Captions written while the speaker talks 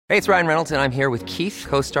Hey, it's Ryan Reynolds, and I'm here with Keith,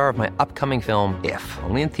 co-star of my upcoming film, If,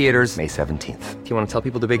 only in theaters May 17th. Do you want to tell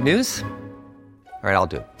people the big news? All right, I'll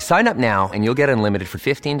do it. Sign up now and you'll get unlimited for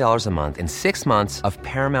 $15 a month and 6 months of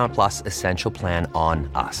Paramount Plus Essential Plan on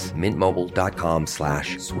us.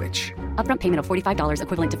 MintMobile.com/switch. Upfront payment of $45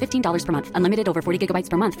 equivalent to $15 per month. Unlimited over 40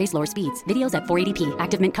 gigabytes per month. Face lower speeds. Videos at 480p.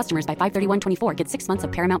 Active Mint customers by 531.24 get 6 months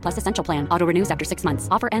of Paramount Plus Essential Plan. Auto renews after 6 months.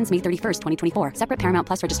 Offer ends May 31st, 2024. Separate Paramount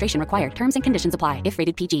Plus registration required. Terms and conditions apply if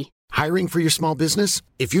rated PG. Hiring for your small business?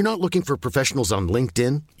 If you're not looking for professionals on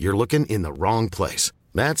LinkedIn, you're looking in the wrong place.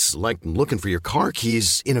 That's like looking for your car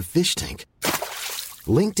keys in a fish tank.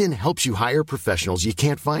 LinkedIn helps you hire professionals you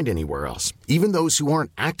can't find anywhere else, even those who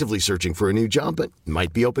aren't actively searching for a new job but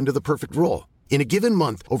might be open to the perfect role. In a given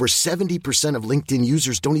month, over 70% of LinkedIn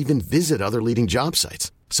users don't even visit other leading job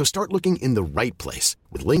sites. So start looking in the right place.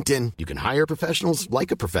 With LinkedIn, you can hire professionals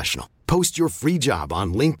like a professional. Post your free job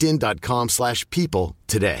on linkedin.com/people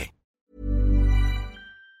today.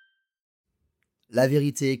 La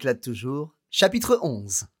vérité éclate toujours. Chapitre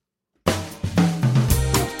 11.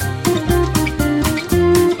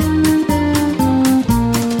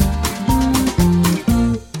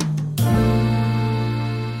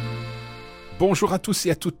 Bonjour à tous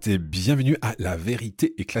et à toutes et bienvenue à La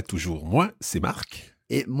vérité éclate toujours. Moi, c'est Marc.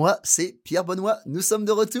 Et moi, c'est Pierre Benoît. Nous sommes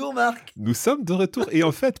de retour, Marc. Nous sommes de retour et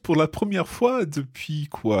en fait, pour la première fois depuis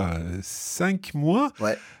 5 mois,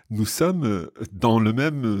 Ouais. nous sommes dans le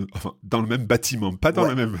même bâtiment, pas dans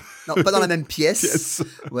le même... Non, pas dans la même pièce. pièce.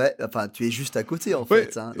 Ouais, enfin, tu es juste à côté, en Ouais.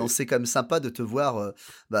 fait. Hein. Donc, c'est quand même sympa de te voir,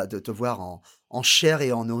 en chair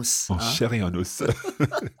et en os. En hein. chair et en os.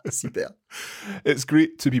 Super. It's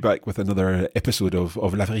great to be back with another episode of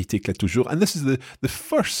La vérité éclate toujours. And this is the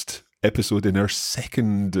first episode in our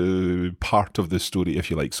second part of the story, if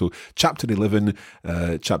you like. So chapters 11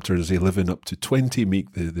 up to 20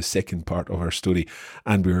 make the second part of our story.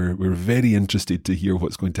 And we're very interested to hear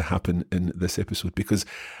what's going to happen in this episode because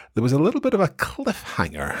there was a little bit of a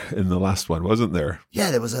cliffhanger in the last one, wasn't there? Yeah,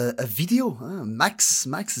 there was a video, hein? Max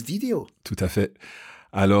video. Tout à fait.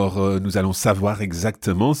 Alors, nous allons savoir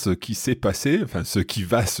exactement ce qui s'est passé, enfin, ce qui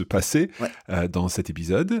va se passer dans cet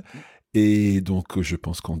épisode. Et donc, je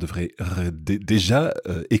pense qu'on devrait déjà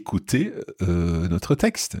écouter notre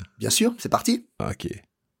texte. Bien sûr, c'est parti. Ok.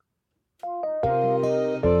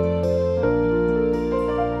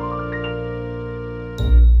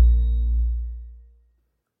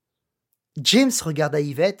 James regarda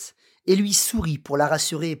Yvette et lui sourit pour la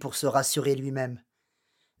rassurer et pour se rassurer lui-même.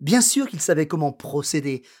 Bien sûr qu'il savait comment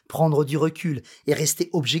procéder, prendre du recul et rester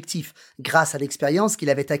objectif grâce à l'expérience qu'il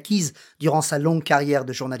avait acquise durant sa longue carrière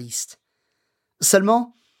de journaliste.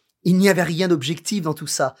 Seulement, il n'y avait rien d'objectif dans tout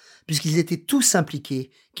ça, puisqu'ils étaient tous impliqués,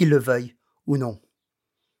 qu'ils le veuillent ou non.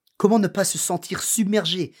 Comment ne pas se sentir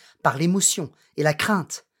submergé par l'émotion et la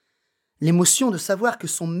crainte ? L'émotion de savoir que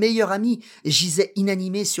son meilleur ami gisait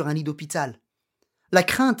inanimé sur un lit d'hôpital. La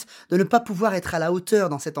crainte de ne pas pouvoir être à la hauteur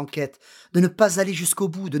dans cette enquête, de ne pas aller jusqu'au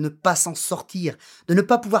bout, de ne pas s'en sortir, de ne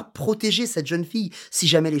pas pouvoir protéger cette jeune fille si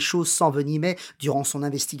jamais les choses s'envenimaient durant son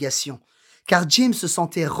investigation. Car James se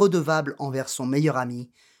sentait redevable envers son meilleur ami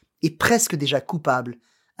et presque déjà coupable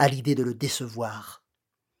à l'idée de le décevoir.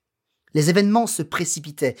 Les événements se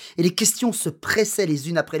précipitaient et les questions se pressaient les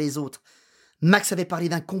unes après les autres. Max avait parlé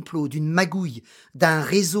d'un complot, d'une magouille, d'un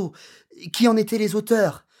réseau. Qui en étaient les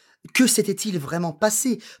auteurs ? Que s'était-il vraiment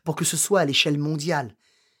passé pour que ce soit à l'échelle mondiale ?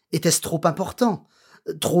 Était-ce trop important,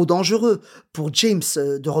 trop dangereux pour James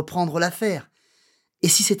de reprendre l'affaire ? Et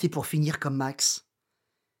si c'était pour finir comme Max ?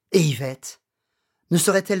 Et Yvette ? Ne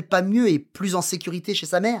serait-elle pas mieux et plus en sécurité chez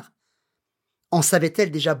sa mère ? En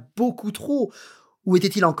savait-elle déjà beaucoup trop ? Ou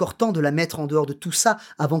était-il encore temps de la mettre en dehors de tout ça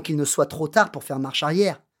avant qu'il ne soit trop tard pour faire marche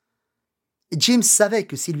arrière ? James savait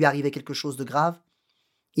que s'il lui arrivait quelque chose de grave,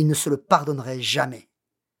 il ne se le pardonnerait jamais.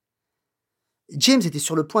 James était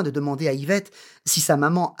sur le point de demander à Yvette si sa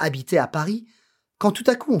maman habitait à Paris, quand tout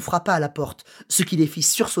à coup on frappa à la porte, ce qui les fit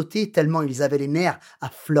sursauter tellement ils avaient les nerfs à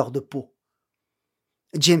fleur de peau.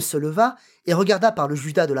 James se leva et regarda par le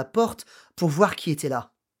judas de la porte pour voir qui était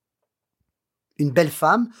là. Une belle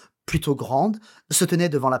femme, plutôt grande, se tenait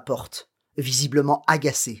devant la porte, visiblement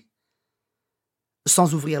agacée.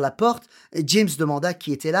 Sans ouvrir la porte, James demanda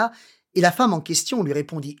qui était là, et la femme en question lui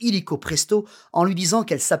répondit illico presto en lui disant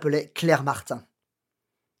qu'elle s'appelait Claire Martin.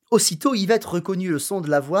 Aussitôt, Yvette reconnut le son de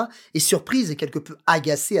la voix et, surprise et quelque peu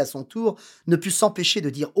agacée à son tour, ne put s'empêcher de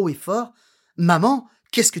dire haut et fort « Maman,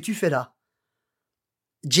 qu'est-ce que tu fais là ?»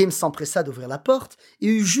 James s'empressa d'ouvrir la porte et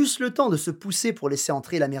eut juste le temps de se pousser pour laisser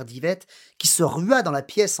entrer la mère d'Yvette, qui se rua dans la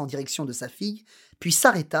pièce en direction de sa fille, puis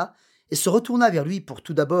s'arrêta et se retourna vers lui pour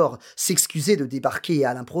tout d'abord s'excuser de débarquer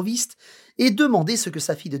à l'improviste et demander ce que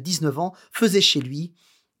sa fille de 19 ans faisait chez lui,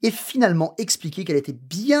 et finalement expliquer qu'elle était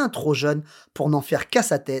bien trop jeune pour n'en faire qu'à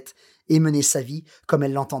sa tête et mener sa vie comme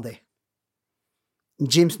elle l'entendait.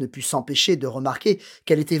 James ne put s'empêcher de remarquer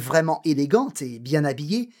qu'elle était vraiment élégante et bien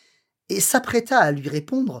habillée, et s'apprêta à lui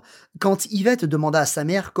répondre quand Yvette demanda à sa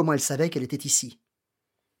mère comment elle savait qu'elle était ici.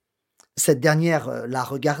 Cette dernière la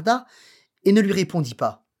regarda et ne lui répondit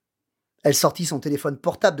pas. Elle sortit son téléphone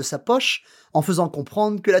portable de sa poche en faisant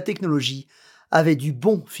comprendre que la technologie avait du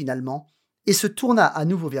bon finalement et se tourna à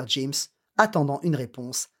nouveau vers James, attendant une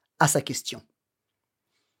réponse à sa question.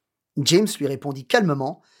 James lui répondit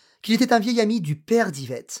calmement qu'il était un vieil ami du père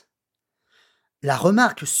d'Yvette. La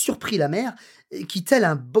remarque surprit la mère, qui, tel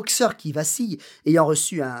un boxeur qui vacille, ayant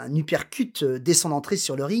reçu un uppercut dès son entrée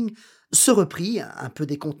sur le ring, se reprit, un peu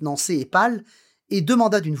décontenancé et pâle, et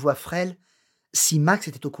demanda d'une voix frêle si Max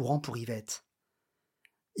était au courant pour Yvette.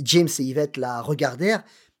 James et Yvette la regardèrent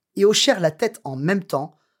et hochèrent la tête en même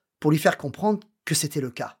temps pour lui faire comprendre que c'était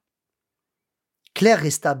le cas. Claire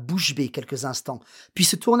resta bouche bée quelques instants, puis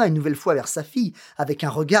se tourna une nouvelle fois vers sa fille avec un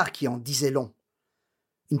regard qui en disait long.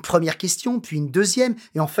 Une première question, puis une deuxième,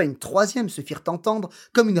 et enfin une troisième se firent entendre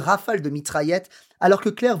comme une rafale de mitraillettes, alors que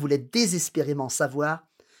Claire voulait désespérément savoir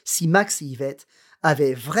si Max et Yvette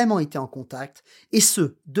avaient vraiment été en contact, et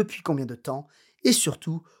ce, depuis combien de temps, et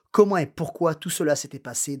surtout, comment et pourquoi tout cela s'était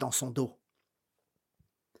passé dans son dos.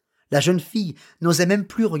 La jeune fille n'osait même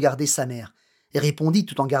plus regarder sa mère, et répondit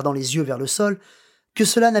tout en gardant les yeux vers le sol, que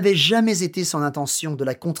cela n'avait jamais été son intention de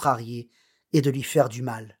la contrarier et de lui faire du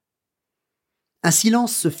mal. Un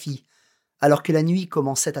silence se fit, alors que la nuit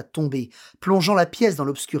commençait à tomber, plongeant la pièce dans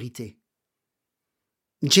l'obscurité.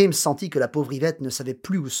 James sentit que la pauvre Yvette ne savait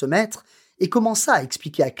plus où se mettre et commença à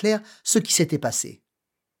expliquer à Claire ce qui s'était passé.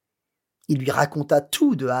 Il lui raconta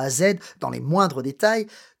tout de A à Z, dans les moindres détails,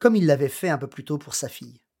 comme il l'avait fait un peu plus tôt pour sa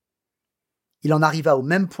fille. Il en arriva au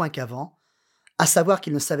même point qu'avant, à savoir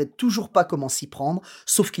qu'il ne savait toujours pas comment s'y prendre,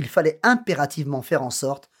 sauf qu'il fallait impérativement faire en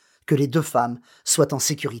sorte que les deux femmes soient en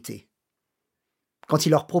sécurité. Quand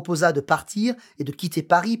il leur proposa de partir et de quitter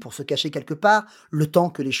Paris pour se cacher quelque part, le temps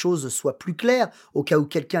que les choses soient plus claires, au cas où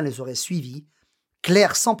quelqu'un les aurait suivis,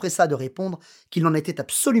 Claire s'empressa de répondre qu'il n'en était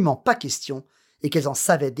absolument pas question et qu'elles en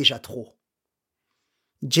savaient déjà trop.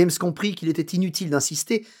 James comprit qu'il était inutile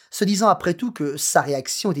d'insister, se disant après tout que sa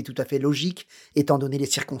réaction était tout à fait logique étant donné les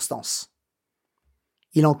circonstances.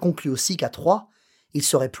 Il en conclut aussi qu'à trois, ils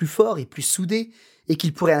seraient plus forts et plus soudés et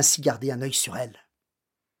qu'il pourrait ainsi garder un œil sur elle.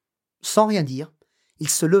 Sans rien dire, il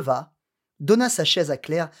se leva, donna sa chaise à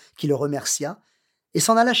Claire qui le remercia et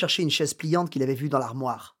s'en alla chercher une chaise pliante qu'il avait vue dans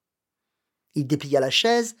l'armoire. Il déplia la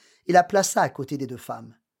chaise et la plaça à côté des deux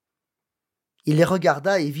femmes. Il les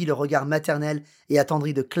regarda et vit le regard maternel et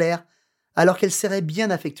attendri de Claire alors qu'elle serrait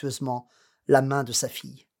bien affectueusement la main de sa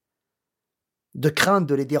fille. De crainte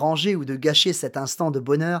de les déranger ou de gâcher cet instant de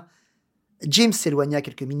bonheur, James s'éloigna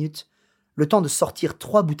quelques minutes, le temps de sortir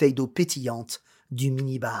 3 bouteilles d'eau pétillante du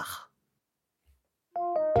minibar.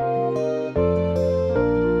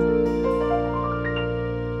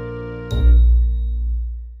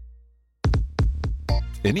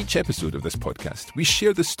 In each episode of this podcast, we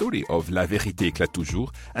share the story of La Vérité éclate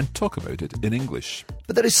toujours and talk about it in English.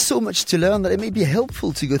 But there is so much to learn that it may be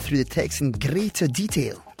helpful to go through the text in greater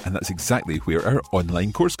detail. And that's exactly where our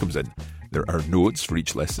online course comes in. There are notes for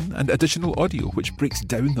each lesson and additional audio which breaks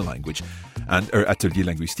down the language. And our Atelier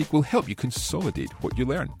Linguistique will help you consolidate what you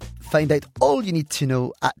learn. Find out all you need to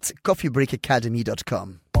know at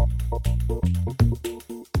coffeebreakacademy.com.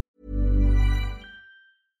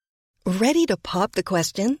 Ready to pop the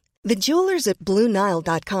question? The jewelers at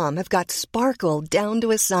BlueNile.com have got sparkle down to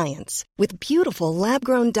a science with beautiful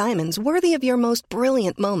lab-grown diamonds worthy of your most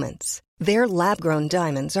brilliant moments. Their lab-grown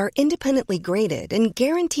diamonds are independently graded and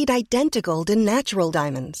guaranteed identical to natural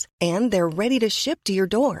diamonds, and they're ready to ship to your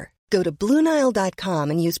door. Go to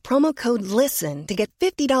BlueNile.com and use promo code LISTEN to get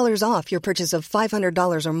 $50 off your purchase of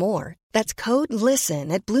 $500 or more. That's code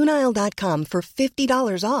LISTEN at BlueNile.com for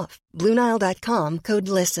 $50 off. BlueNile.com, code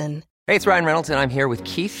LISTEN. Hey, it's Ryan Reynolds, and I'm here with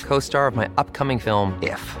Keith, co-star of my upcoming film,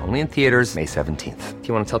 If, only in theaters May 17th. Do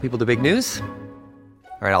you want to tell people the big news?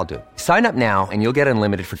 All right, I'll do it. Sign up now and you'll get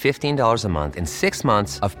unlimited for $15 a month and 6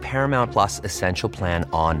 months of Paramount Plus Essential Plan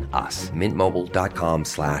on us.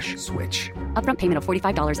 MintMobile.com/switch. Upfront payment of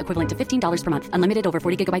 $45 equivalent to $15 per month. Unlimited over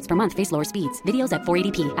 40 gigabytes per month. Face lower speeds. Videos at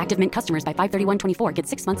 480p. Active Mint customers by 531.24 get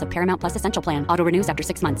 6 months of Paramount Plus Essential Plan. Auto renews after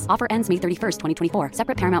 6 months. Offer ends May 31st, 2024.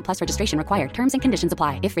 Separate Paramount Plus registration required. Terms and conditions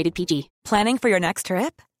apply if rated PG. Planning for your next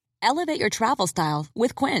trip? Elevate your travel style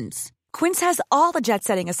with Quince. Quince has all the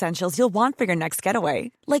jet-setting essentials you'll want for your next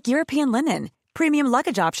getaway, like European linen, premium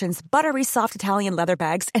luggage options, buttery soft Italian leather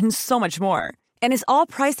bags, and so much more. And is all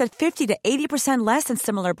priced at 50 to 80% less than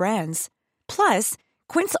similar brands. Plus,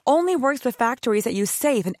 Quince only works with factories that use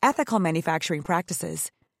safe and ethical manufacturing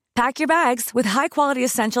practices. Pack your bags with high-quality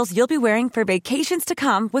essentials you'll be wearing for vacations to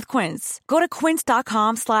come with Quince. Go to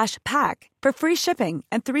quince.com/pack for free shipping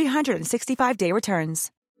and 365-day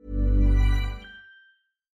returns.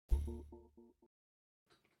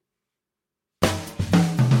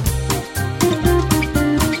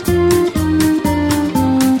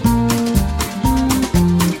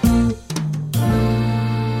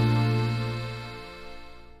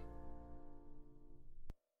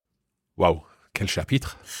 Wow, quel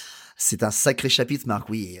chapitre! C'est un sacré chapitre, Marc,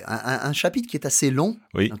 oui. Un chapitre qui est assez long,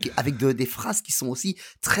 Oui. donc, avec des phrases qui sont aussi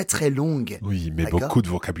très, très longues. Oui, mais D'accord? beaucoup de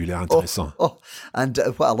vocabulaire intéressant. And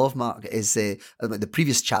what I love, Mark, is the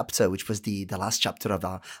previous chapter, which was the last chapter of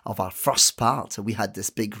our first part. We had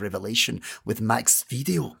this big revelation with Mac's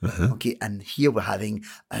video. Okay, and here we're having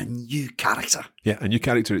a new character. Yeah, a new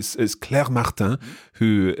character. It's Claire Martin,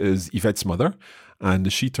 who is Yvette's mother.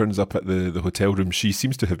 And she turns up at the hotel room. She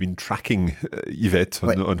seems to have been tracking Yvette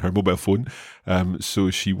on her mobile phone.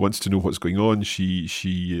 So she wants to know what's going on. She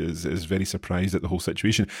is very surprised at the whole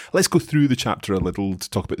situation. Let's go through the chapter a little to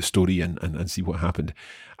talk about the story and see what happened.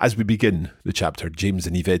 As we begin the chapter, James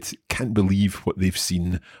and Yvette can't believe what they've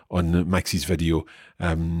seen on Max's video.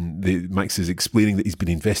 Max is explaining that he's been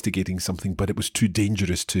investigating something, but it was too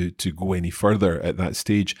dangerous to go any further at that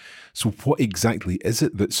stage. So what exactly is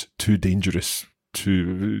it that's too dangerous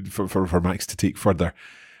for Max to take further?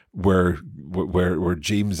 Were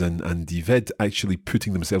James and Yvette actually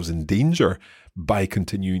putting themselves in danger by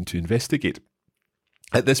continuing to investigate?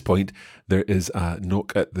 At this point, there is a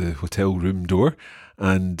knock at the hotel room door,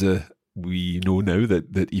 and we know now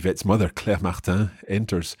that Yvette's mother, Claire Martin,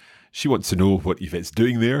 enters. She wants to know what Yvette's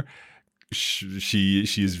doing there. She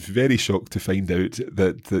is very shocked to find out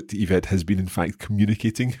that Yvette has been in fact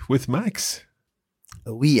communicating with Max.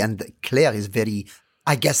 Oui, and Claire is very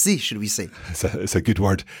agacée, should we say. It's a good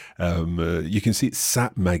word. You can say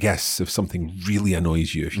ça m'agace if something really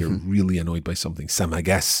annoys you, if you're really annoyed by something. Ça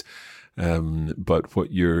m'agace. But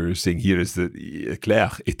what you're saying here is that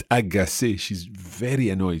Claire est agacée. She's very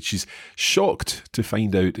annoyed. She's shocked to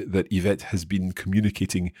find out that Yvette has been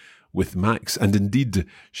communicating with Max, and indeed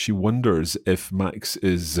she wonders if Max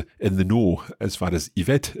is in the know as far as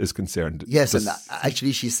Yvette is concerned. Yes, and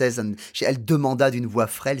actually she says, elle demanda d'une voix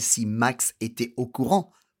frêle si Max était au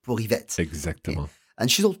courant pour Yvette. Exactement. And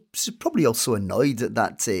she's probably also annoyed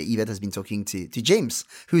that Yvette has been talking to James,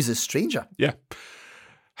 who's a stranger. Yeah.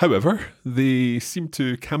 However, they seem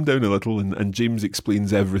to calm down a little, and James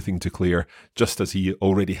explains everything to Claire, just as he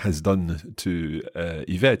already has done to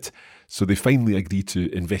Yvette. So they finally agree to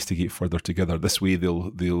investigate further together. This way,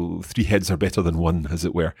 they'll three heads are better than one, as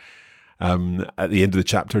it were. At the end of the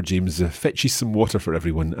chapter, James fetches some water for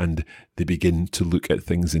everyone, and they begin to look at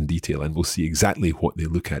things in detail. And we'll see exactly what they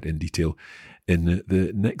look at in detail in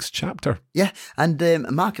the next chapter. Yeah, and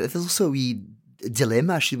Mark, there's also a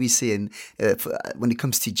dilemma, should we say, when it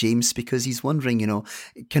comes to James, because he's wondering,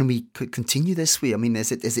 can we continue this way? I mean,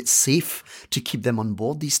 is it safe to keep them on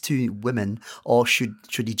board, these two women, or should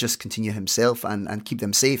he just continue himself and keep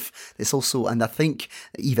them safe? There's also, and I think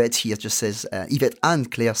Yvette here just says, Yvette and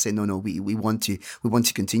Claire say, no, we want to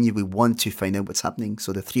continue, we want to find out what's happening.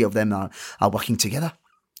 So the three of them are working together.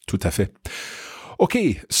 Tout à fait.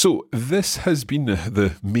 Okay, so this has been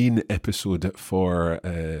the main episode for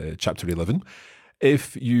Chapter 11.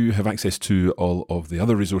 If you have access to all of the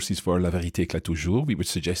other resources for La Vérité éclate au jour, we would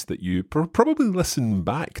suggest that you probably listen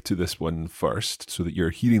back to this one first so that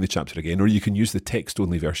you're hearing the chapter again, or you can use the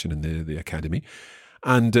text-only version in the Academy.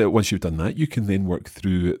 And once you've done that, you can then work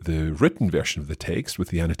through the written version of the text with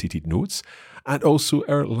the annotated notes, and also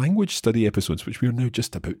our language study episodes, which we are now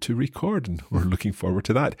just about to record, and we're looking forward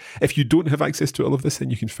to that. If you don't have access to all of this,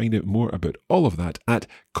 then you can find out more about all of that at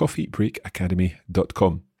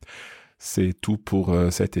coffeebreakacademy.com. C'est tout pour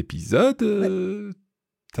cet épisode.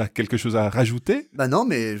 T'as quelque chose à rajouter? Bah non,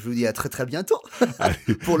 mais je vous dis à très très bientôt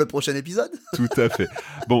pour le prochain épisode. Tout à fait.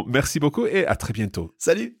 Bon, merci beaucoup et à très bientôt.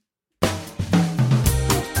 Salut!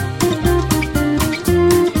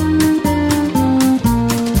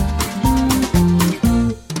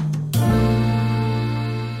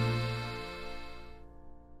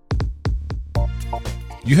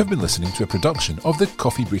 You have been listening to a production of the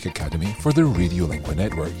Coffee Break Academy for the Radiolingua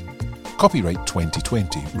Network. Copyright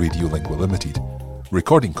 2020 Radiolingua Limited.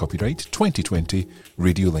 Recording copyright 2020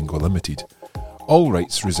 Radiolingua Limited. All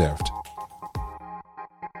rights reserved.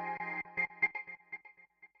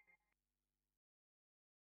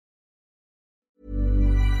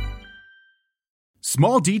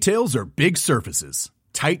 Small details or big surfaces,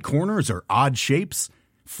 tight corners or odd shapes,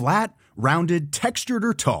 flat, rounded, textured,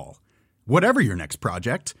 or tall. Whatever your next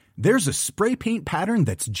project, there's a spray paint pattern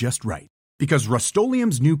that's just right. Because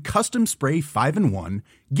Rust-Oleum's new Custom Spray 5-in-1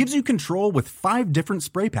 gives you control with 5 different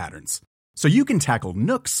spray patterns. So you can tackle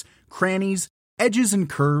nooks, crannies, edges, and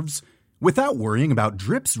curves without worrying about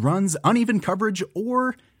drips, runs, uneven coverage,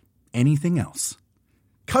 or anything else.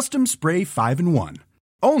 Custom Spray 5-in-1.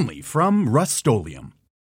 Only from Rust-Oleum.